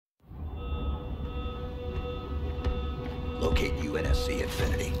Locate UNSC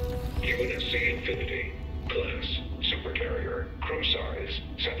Infinity. UNSC Infinity. Class, supercarrier. Crew size,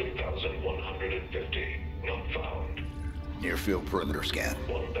 7,150. Not found. Near-field perimeter scan.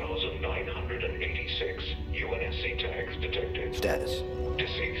 1,986. UNSC tags detected. Status.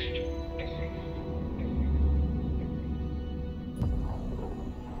 Deceased.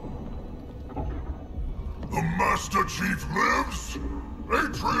 The Master Chief lives?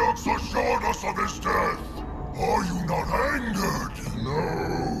 Atriox assured us of his death. Are you not angered?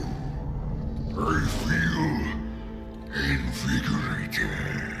 No. I feel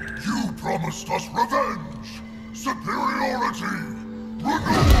invigorated. You promised us revenge, superiority,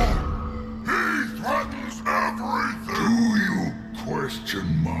 renewal. He threatens everything. Do you question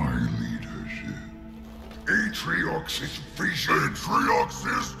my leadership? Atriox's vision. Atriox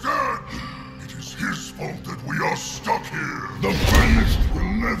is dead. It is his fault that we are stuck here. The Banished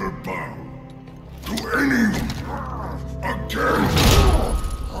will never bow to anyone again.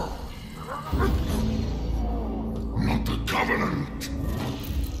 Not the Covenant.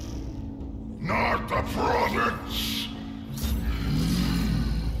 Not the Prophets.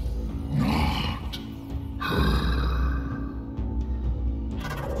 Not her.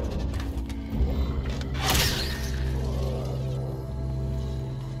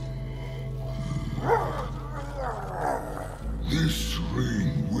 This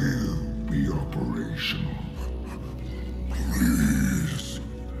ring will be operational. Please.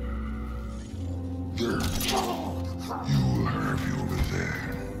 There. You will have your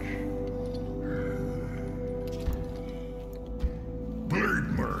revenge. Blade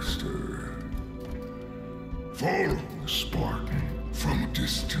Master. Follow the Spartan from a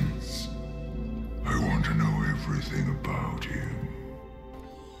distance. I want to know everything about him.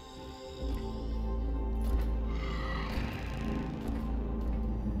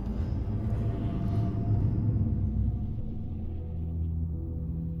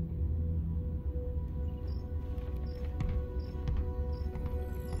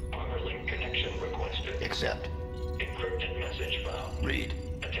 Accept. Encrypted message found. Read.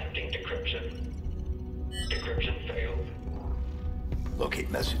 Attempting decryption. Decryption failed. Locate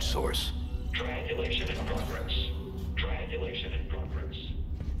message source. Triangulation in progress. Triangulation in progress.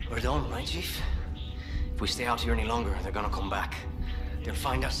 We're done, right, Chief? If we stay out here any longer, they're gonna come back. They'll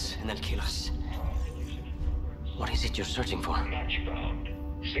find us, and they'll kill us. What is it you're searching for? Match found.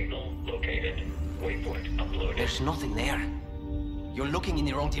 Signal located. Waypoint uploaded. There's nothing there. You're looking in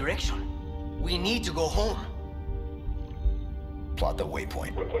the wrong direction. We need to go home. Plot the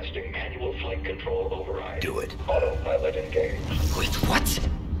waypoint. Requesting manual flight control override. Do it. Autopilot engaged. Wait, what?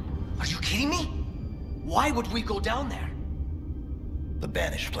 Are you kidding me? Why would we go down there? The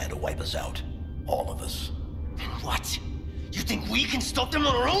Banished plan to wipe us out. All of us. Then what? You think we can stop them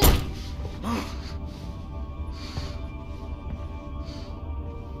on our own?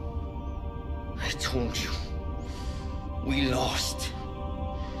 I told you. We lost.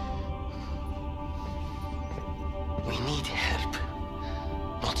 We need help,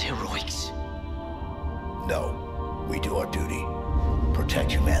 not heroics. No. We do our duty.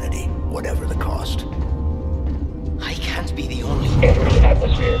 Protect humanity, whatever the cost. I can't be the only... Entering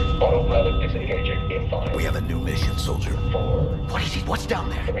atmosphere. Autopilot disengaging in 5. We have a new mission, soldier. 4. What is it? What's down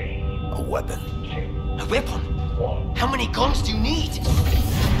there? 3. A weapon. 2. A weapon? 1. How many guns do you need?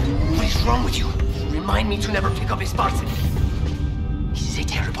 What is wrong with you? Remind me to never pick up a Spartan. This is a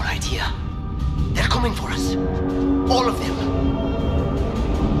terrible idea. They're coming for us. All of them.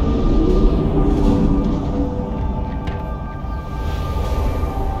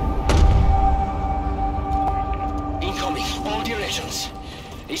 Incoming. All directions.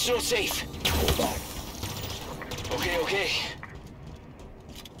 It's not safe. Okay.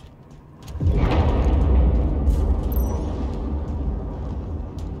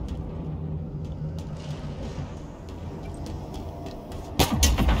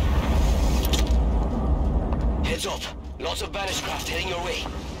 Heads up. Lots of Banished craft heading your way.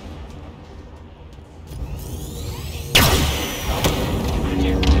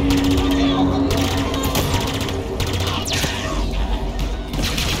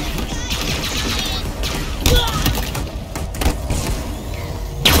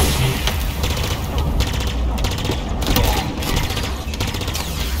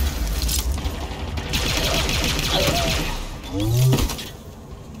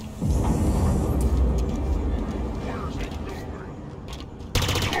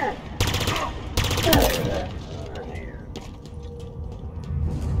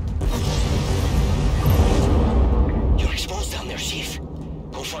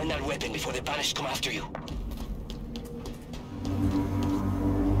 Before the Banished come after you.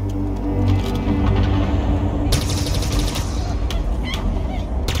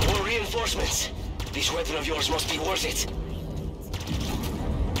 of yours must be worth it.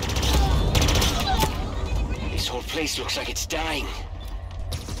 This whole place looks like it's dying.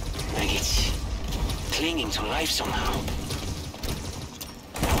 Like it's clinging to life somehow.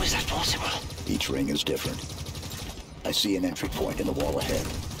 How is that possible? Each ring is different. I see an entry point in the wall ahead.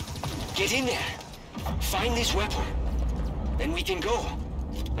 Get in there. Find this weapon. Then we can go.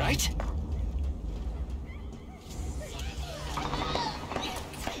 Right?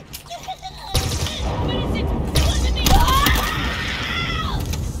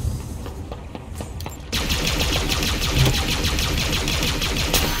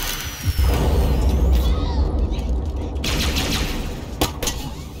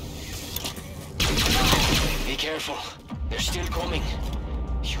 Be careful. They're still coming.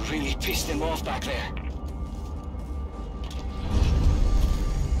 You really pissed them off back there.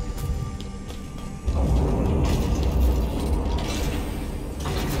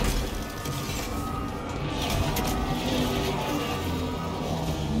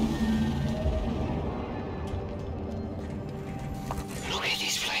 Look at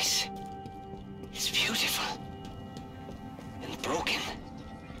this place. It's beautiful. And broken.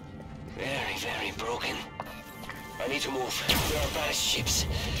 Very, very broken. I need to move. There are battleships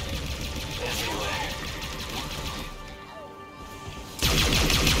everywhere.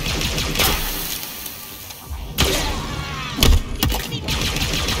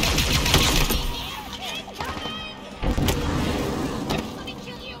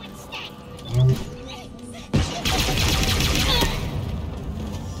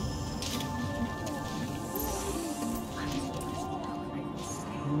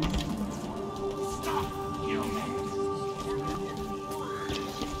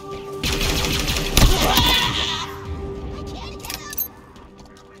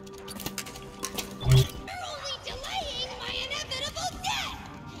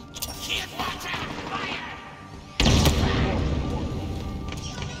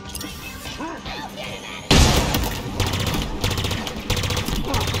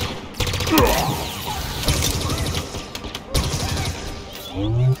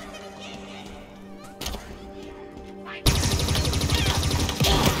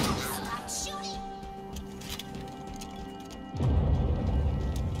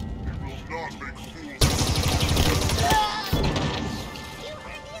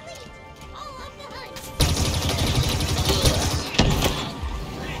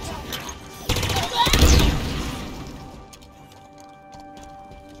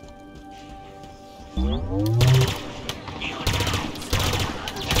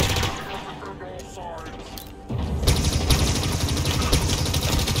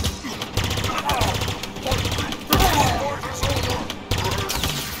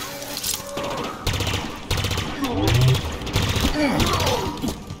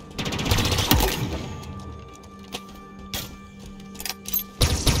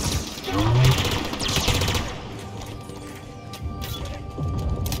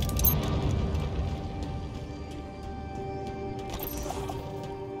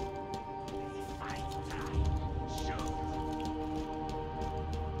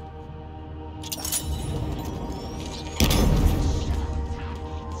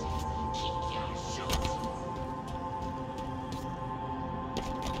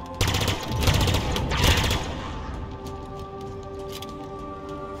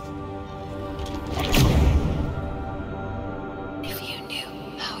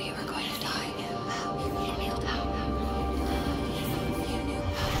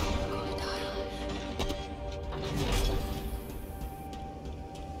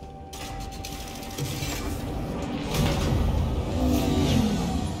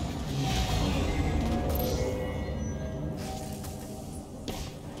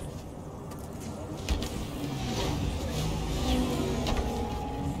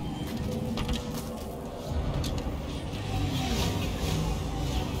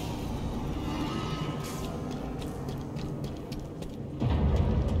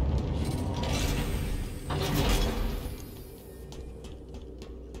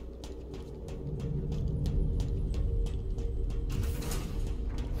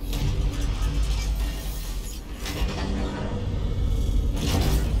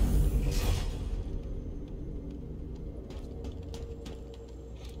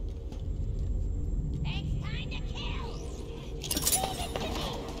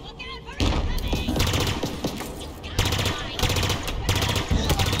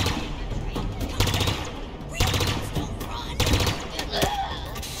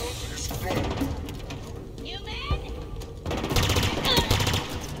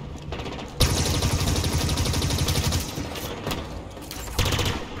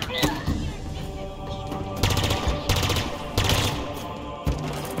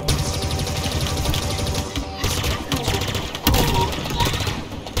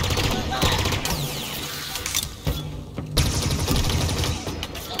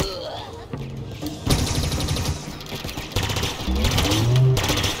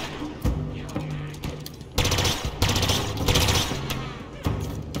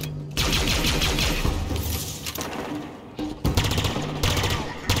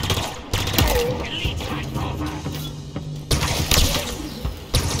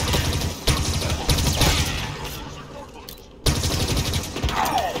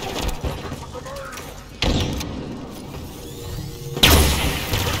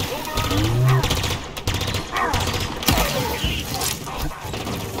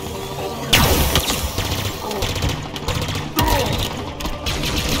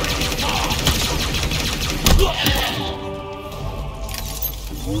 What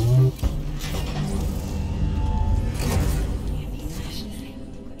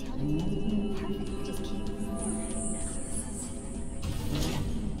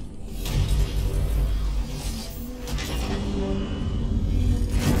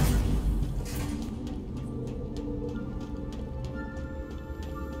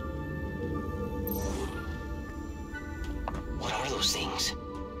are those things?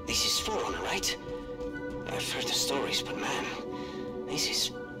 This is Forerunner, right? I've heard the stories, but man, this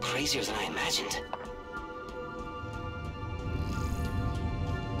is crazier than I imagined.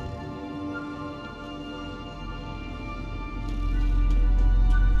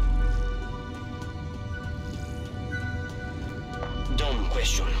 Dumb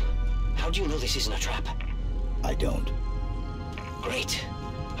question. How do you know this isn't a trap? I don't. Great.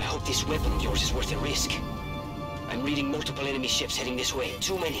 I hope this weapon of yours is worth the risk. I'm reading multiple enemy ships heading this way.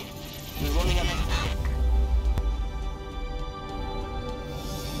 Too many. We're running out of...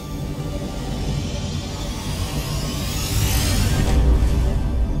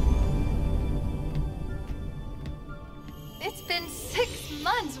 It's been 6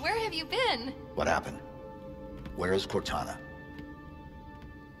 months. Where have you been? What happened? Where is Cortana?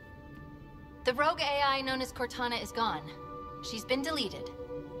 The rogue AI known as Cortana is gone. She's been deleted.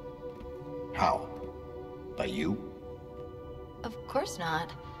 How? By you? Of course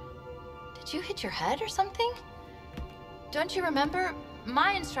not. Did you hit your head or something? Don't you remember?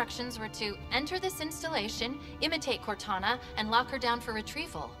 My instructions were to enter this installation, imitate Cortana, and lock her down for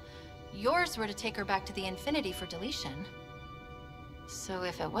retrieval. Yours were to take her back to the Infinity for deletion. So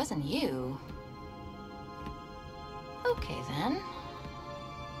if it wasn't you... Okay then.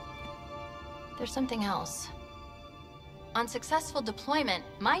 There's something else. On successful deployment,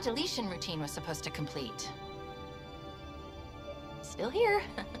 my deletion routine was supposed to complete. Still here.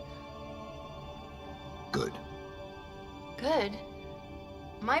 Good. Good.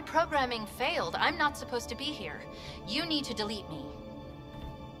 My programming failed. I'm not supposed to be here. You need to delete me.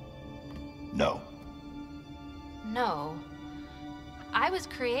 No. No. I was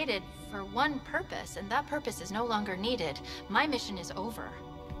created for one purpose, and that purpose is no longer needed. My mission is over.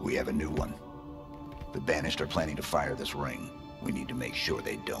 We have a new one. The Banished are planning to fire this ring. We need to make sure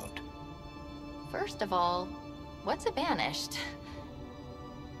they don't. First of all, what's a Banished?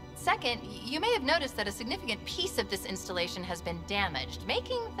 Second, you may have noticed that a significant piece of this installation has been damaged,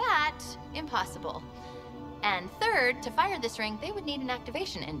 making that impossible. And third, to fire this ring, they would need an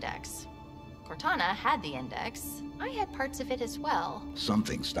activation index. Cortana had the index. I had parts of it as well.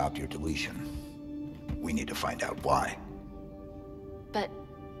 Something stopped your deletion. We need to find out why. But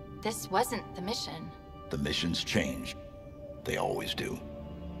this wasn't the mission. The missions changed. They always do.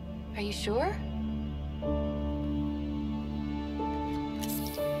 Are you sure?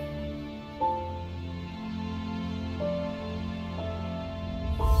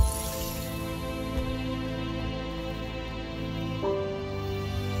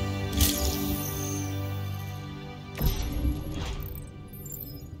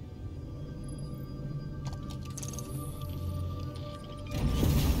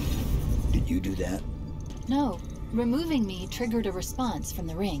 Did you do that? No. Removing me triggered a response from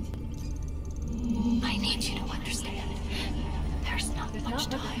the ring. I need you to understand. There's not much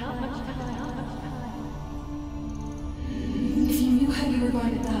time. If you knew how you were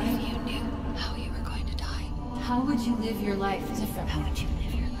going to die, If you knew how you were going to die, how would you live your life differently? how would you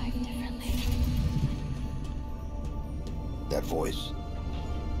live your life differently? That voice.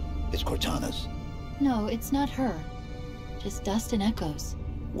 It's Cortana's. No, it's not her. Just dust and echoes.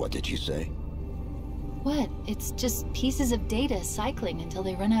 What did you say? What? It's just pieces of data cycling until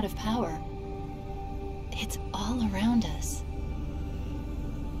they run out of power. It's all around us.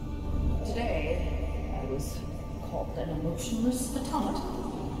 Today, I was called an emotionless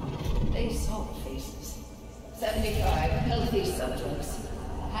automaton. They saw the faces. 75 healthy subjects,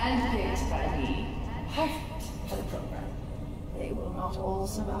 handpicked by me, perfect for the program. They will not all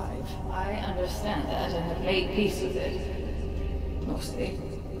survive. I understand that and have made peace with it. Mostly.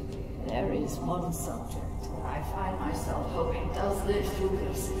 There is one subject that I find myself hoping does live through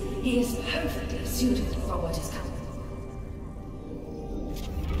this. He is perfectly suited for what is coming.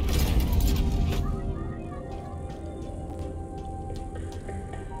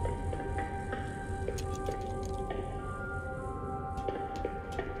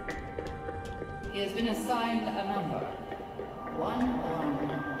 He has been assigned a number.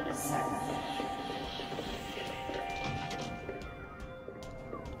 117.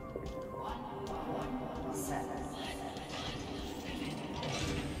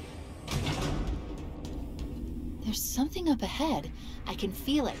 There's something up ahead. I can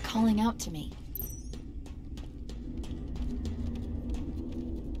feel it calling out to me.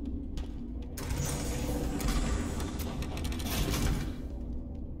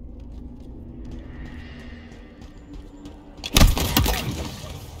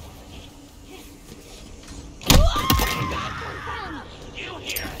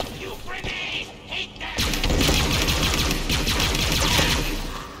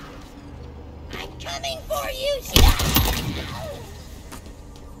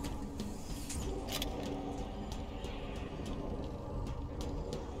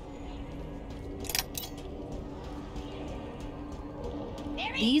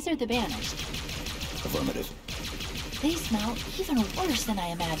 These are the banished. Affirmative. They smell even worse than I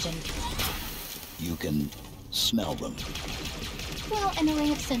imagined. You can smell them. Well, an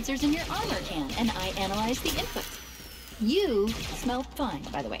array of sensors in your armor can, and I analyze the input. You smell fine,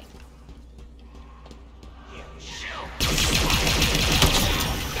 by the way.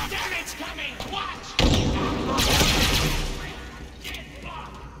 It's coming! Watch!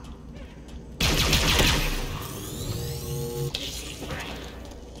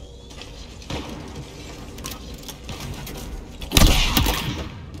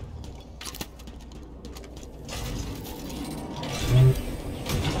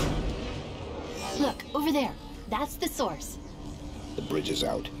 Look, over there. That's the source. The bridge is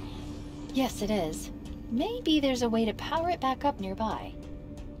out. Yes, it is. Maybe there's a way to power it back up nearby.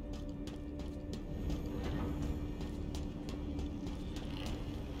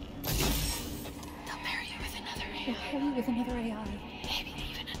 They'll pair you with another AI. They'll pair you with another AI. Maybe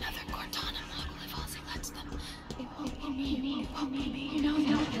even another Cortana model if Halsey lets them. It won't be me. It won't be me. You know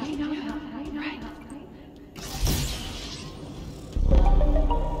that. You know that. Right?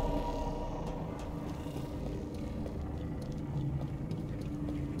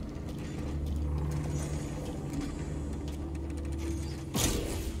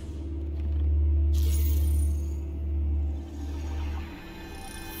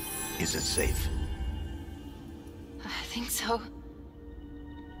 Is it safe? I think so.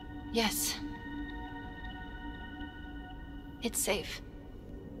 Yes. It's safe.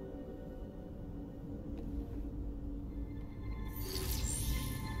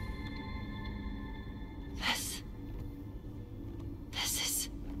 This is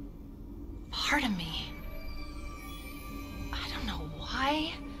part of me. I don't know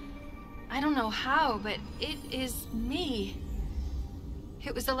why. I don't know how, but it is me.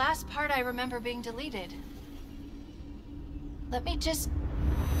 It was the last part I remember being deleted. Let me just...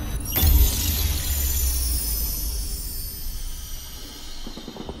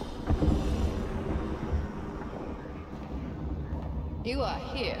 You are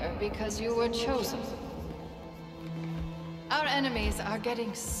here because you were chosen. Our enemies are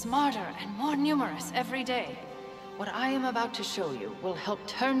getting smarter and more numerous every day. What I am about to show you will help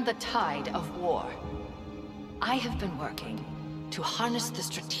turn the tide of war. I have been working to harness the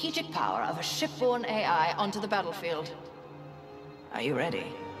strategic power of a shipborne AI onto the battlefield. Are you ready?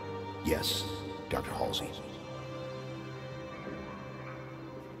 Yes, Dr. Halsey.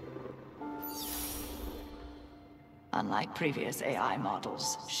 Unlike previous AI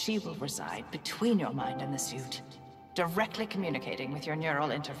models, she will reside between your mind and the suit, directly communicating with your neural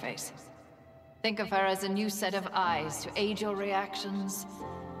interface. Think of her as a new set of eyes to aid your reactions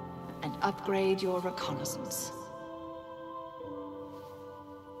and upgrade your reconnaissance.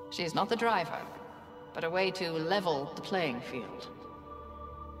 She is not the driver, but a way to level the playing field.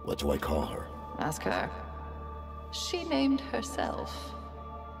 What do I call her? Ask her. She named herself.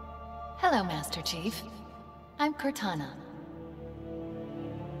 Hello, Master Chief. I'm Cortana.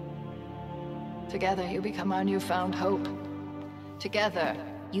 Together, you become our newfound hope. Together,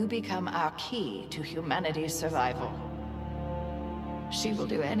 you become our key to humanity's survival. She will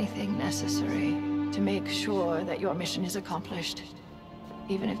do anything necessary to make sure that your mission is accomplished.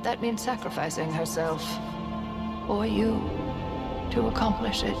 Even if that means sacrificing herself, or you, to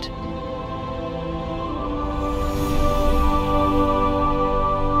accomplish it.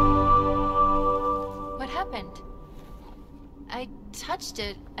 What happened? I touched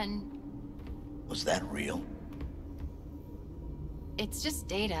it and... Was that real? It's just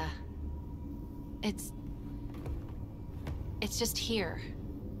data. It's just here.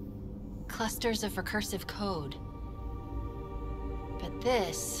 Clusters of recursive code. But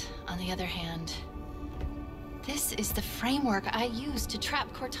this, on the other hand, this is the framework I use to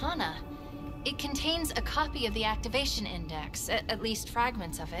trap Cortana. It contains a copy of the activation index, at least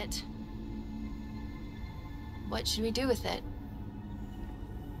fragments of it. What should we do with it?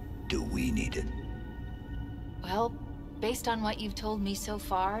 Do we need it? Well, based on what you've told me so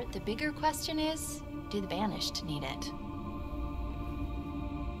far, the bigger question is, do the Banished need it?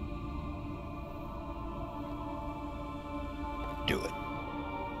 Do it.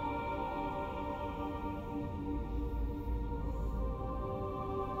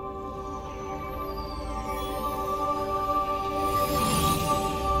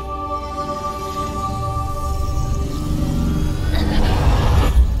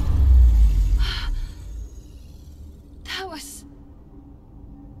 That was...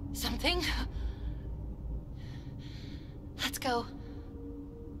 something. Let's go.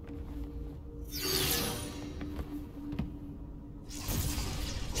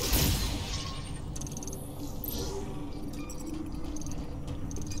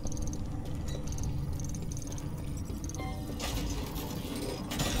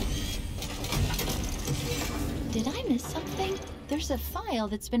 Did I miss something? There's a file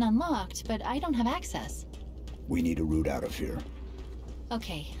that's been unlocked, but I don't have access. We need a route out of here.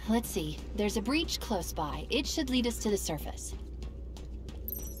 Okay, let's see. There's a breach close by. It should lead us to the surface.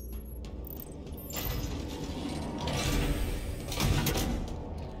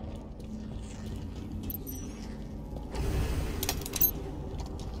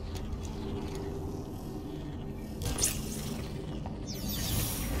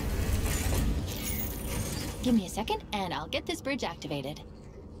 Give me a second, and I'll get this bridge activated.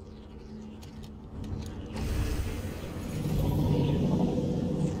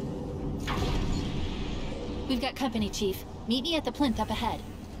 We've got company, Chief. Meet me at the plinth up ahead.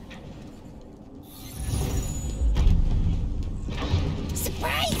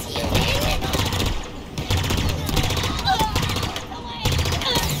 Surprise you!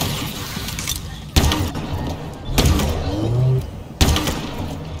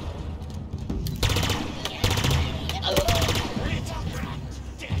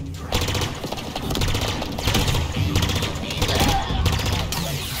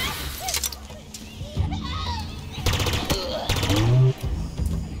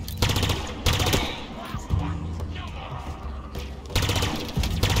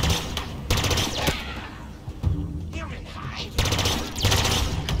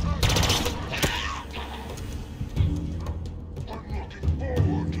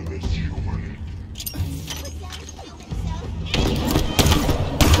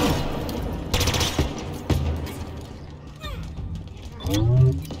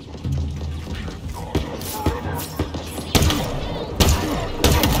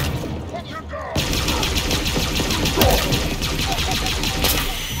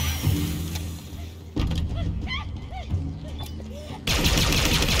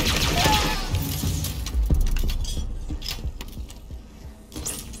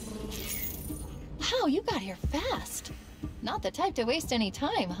 Wow, you got here fast. Not the type to waste any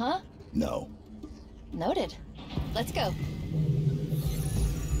time, huh? No. Noted. Let's go.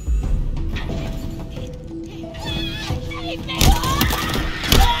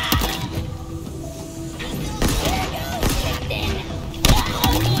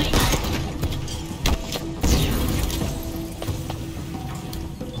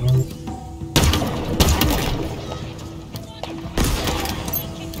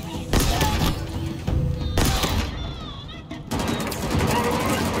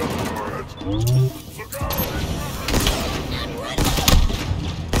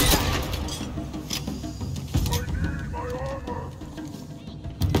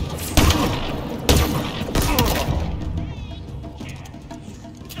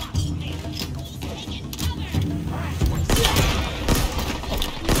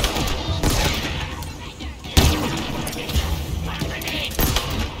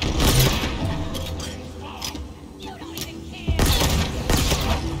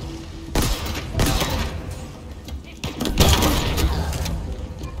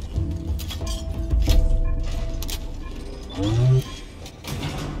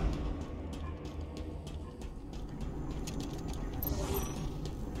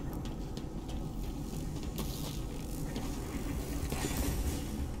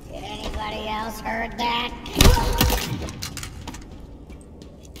 Anybody else heard that?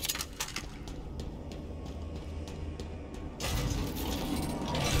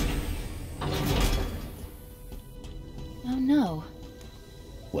 Oh no.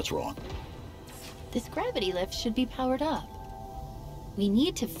 What's wrong? This gravity lift should be powered up. We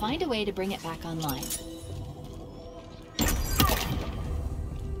need to find a way to bring it back online.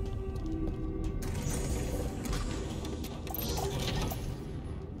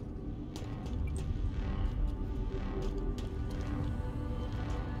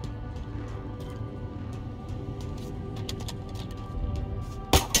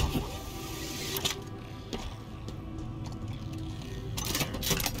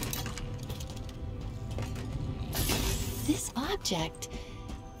 This object,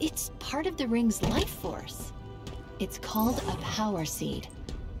 it's part of the ring's life force. It's called a power seed.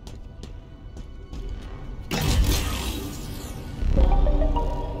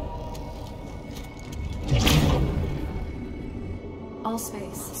 All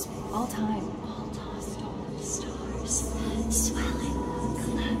space, all time. All tossed on stars, swelling,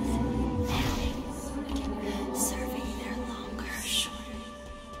 collapsing, failing, serving their longer, shorter.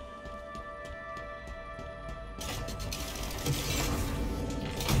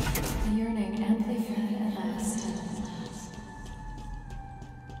 The yearning amply fed at last.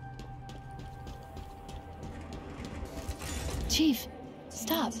 Chief,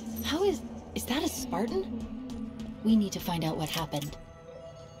 stop. How is that a Spartan? We need to find out what happened.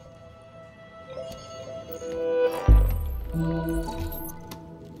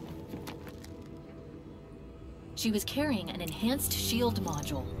 She was carrying an enhanced shield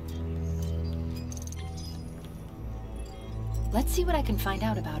module. Let's see what I can find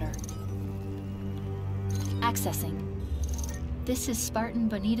out about her. Accessing. This is Spartan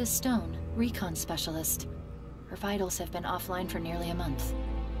Bonita Stone, recon specialist. Her vitals have been offline for nearly a month.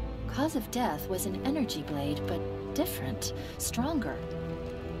 Cause of death was an energy blade, but different, stronger.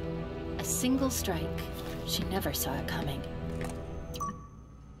 A single strike. She never saw it coming.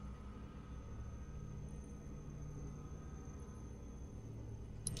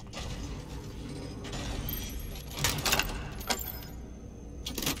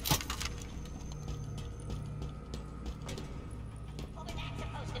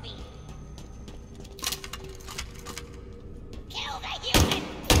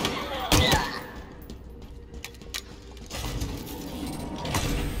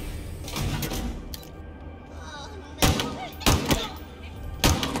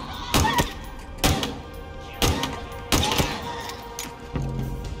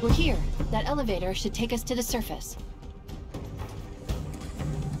 We're here. That elevator should take us to the surface.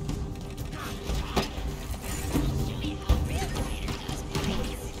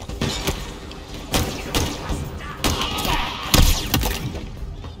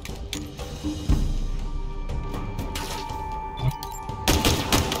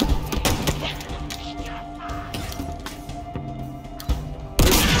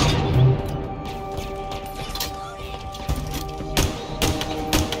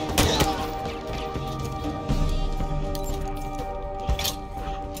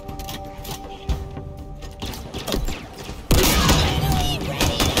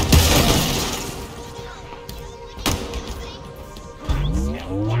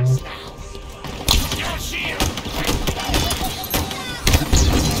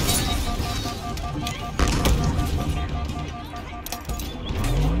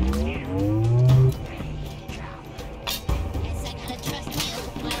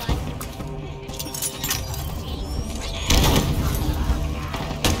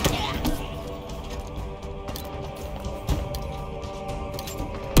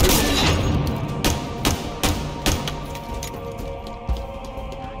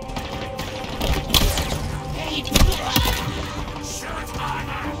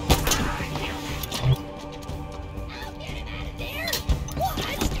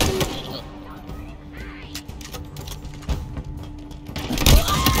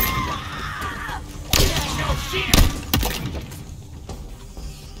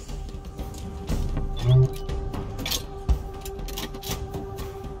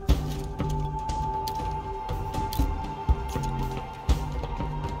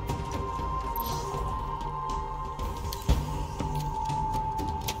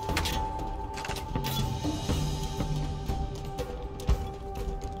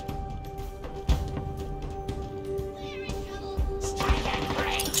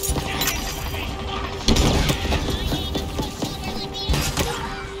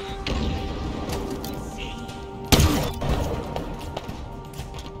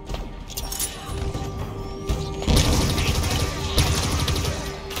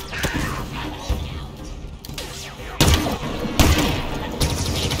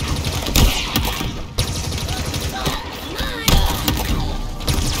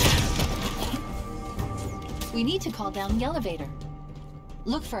 We need to call down the elevator.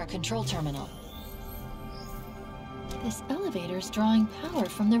 Look for a control terminal. This elevator's drawing power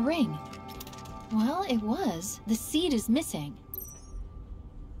from the ring. Well, it was. The seed is missing.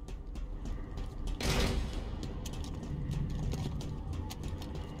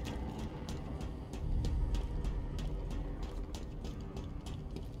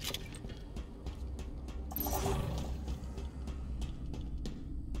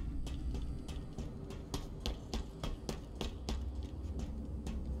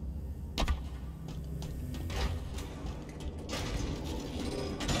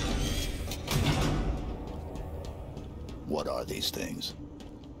 What are these things?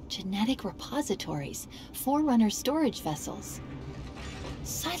 Genetic repositories, Forerunner storage vessels.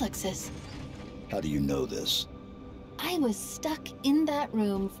 Silexes. How do you know this? I was stuck in that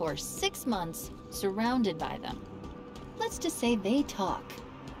room for 6 months, surrounded by them. Let's just say they talk.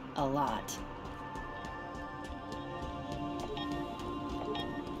 A lot.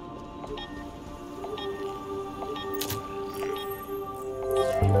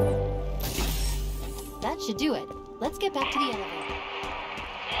 That should do it. Let's get back to the elevator.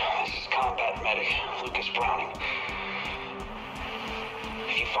 This is Combat Medic, Lucas Browning.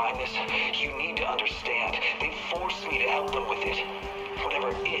 If you find this, you need to understand. They forced me to help them with it. Whatever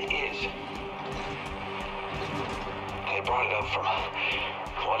it is. They brought it up from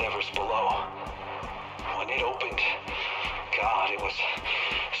whatever's below. when it opened, God, it was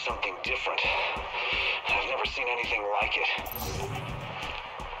something different. I've never seen anything like it.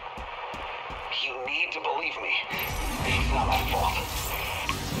 You need to believe me. It's not my fault.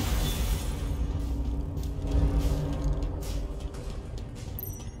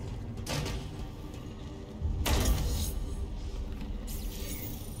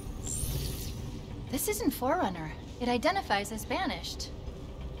 This isn't Forerunner. It identifies as banished.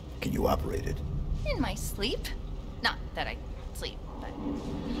 Can you operate it? In my sleep? Not that I sleep, but...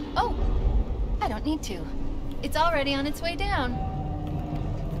 Oh! I don't need to. It's already on its way down.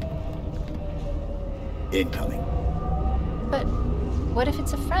 Incoming. But what if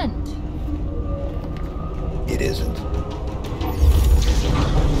it's a friend? It isn't.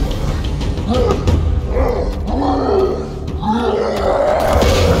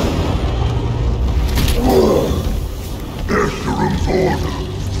 Escherum's orders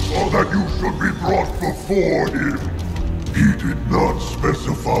are that you should be brought before him. He did not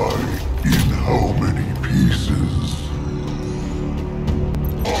specify in how many pieces.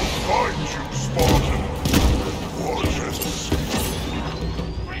 I'll find you, Spartan. Watch and see.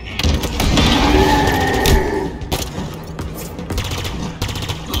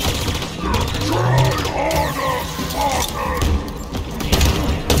 Try harder, Spartan!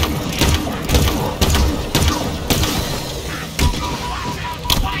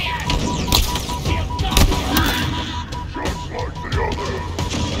 Just like the others.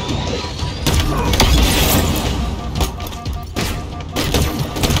 This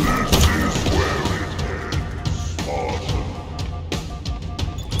is where it ends, Spartan.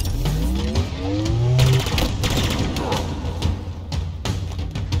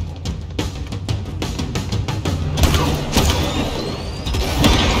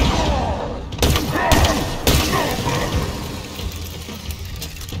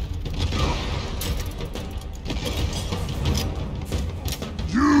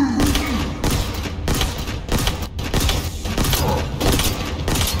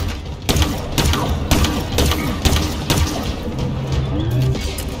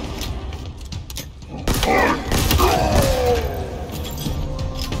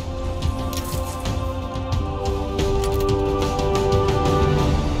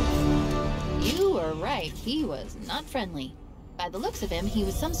 You were right. He was not friendly. By the looks of him, he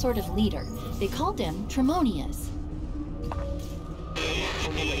was some sort of leader. They called him Tremonius.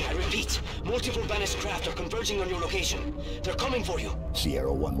 On my way, I repeat. Multiple banished craft are converging on your location. They're coming for you.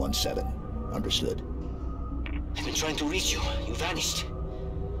 Sierra 117. Understood. I've been trying to reach you. You vanished.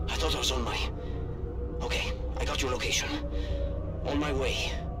 I thought I was on my... Okay, I got your location. On my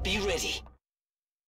way. Be ready.